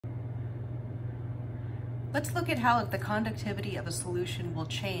Let's look at how the conductivity of a solution will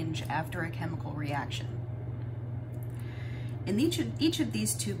change after a chemical reaction. In each of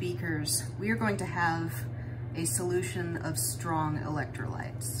these two beakers, we are going to have a solution of strong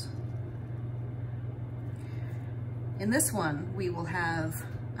electrolytes. In this one, we will have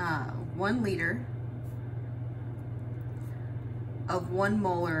 1 liter of 1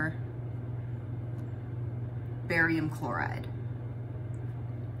 molar barium chloride.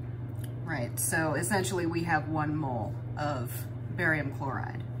 Right, so essentially we have 1 mole of barium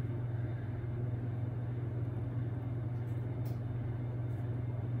chloride.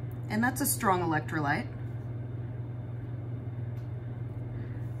 And that's a strong electrolyte.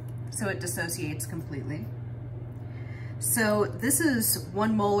 So it dissociates completely. So this is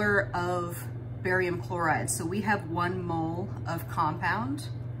 1 molar of barium chloride. So we have 1 mole of compound.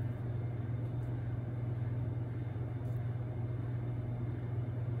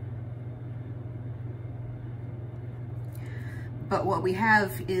 But what we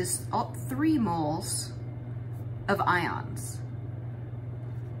have is 3 moles of ions.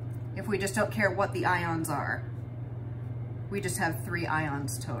 If we just don't care what the ions are, we just have 3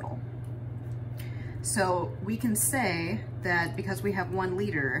 ions total. So we can say that because we have 1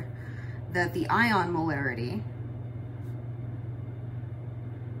 liter, that the ion molarity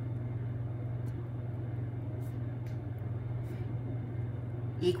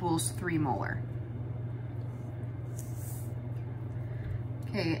equals 3 molar.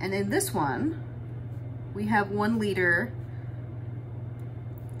 Okay, and in this one, we have 1 liter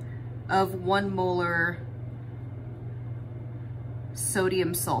of 1 molar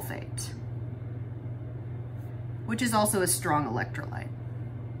sodium sulfate, which is also a strong electrolyte.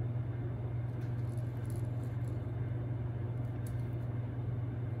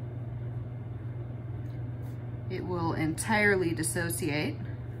 It will entirely dissociate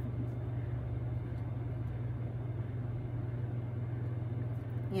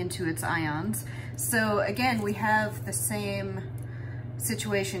into its ions. So again, we have the same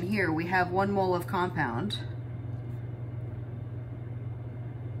situation here. We have 1 mole of compound,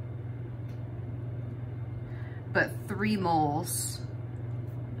 but 3 moles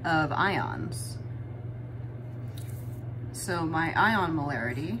of ions. So my ion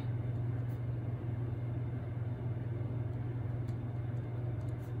molarity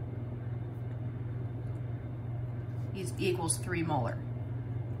equals 3 molar.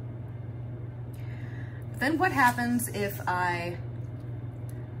 Then what happens if I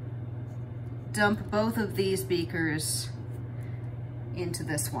dump both of these beakers into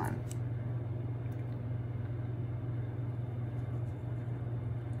this one?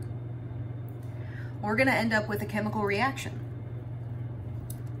 We're going to end up with a chemical reaction.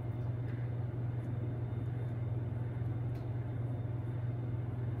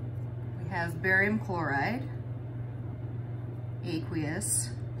 We have barium chloride, aqueous,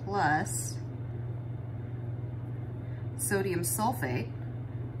 plus sodium sulfate,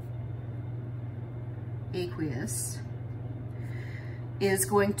 aqueous, is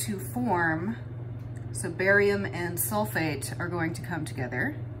going to form, so barium and sulfate are going to come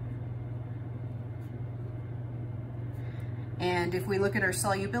together. And if we look at our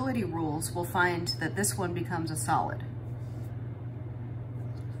solubility rules, we'll find that this one becomes a solid.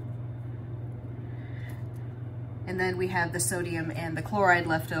 And then we have the sodium and the chloride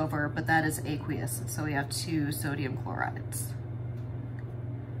left over, but that is aqueous, so we have 2 sodium chlorides.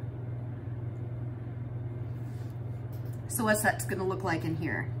 So what's that going to look like in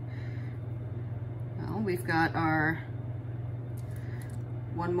here? Well, we've got our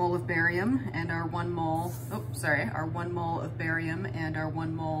 1 mole of barium and our 1 mole, our 1 mole of barium and our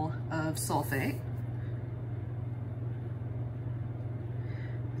 1 mole of sulfate.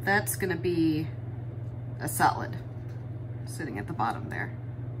 That's going to be a solid sitting at the bottom there.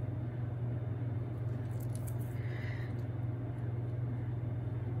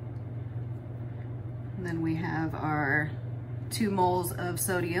 And then we have our 2 moles of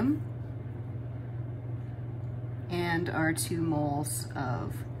sodium and our 2 moles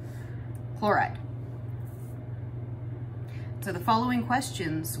of chloride. So the following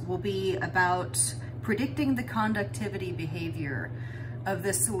questions will be about predicting the conductivity behavior of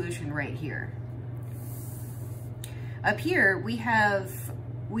this solution right here. Up here, we have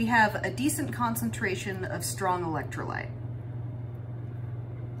a decent concentration of strong electrolyte.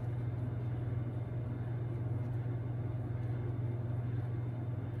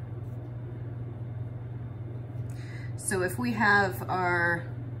 So if we have our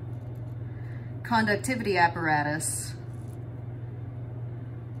conductivity apparatus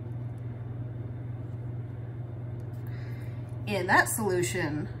in that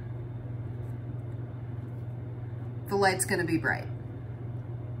solution, the light's going to be bright.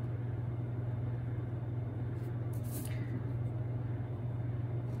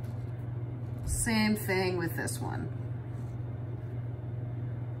 Same thing with this one.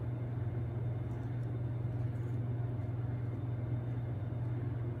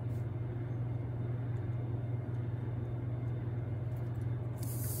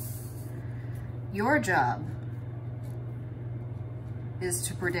 Your job is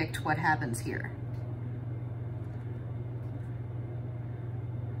to predict what happens here.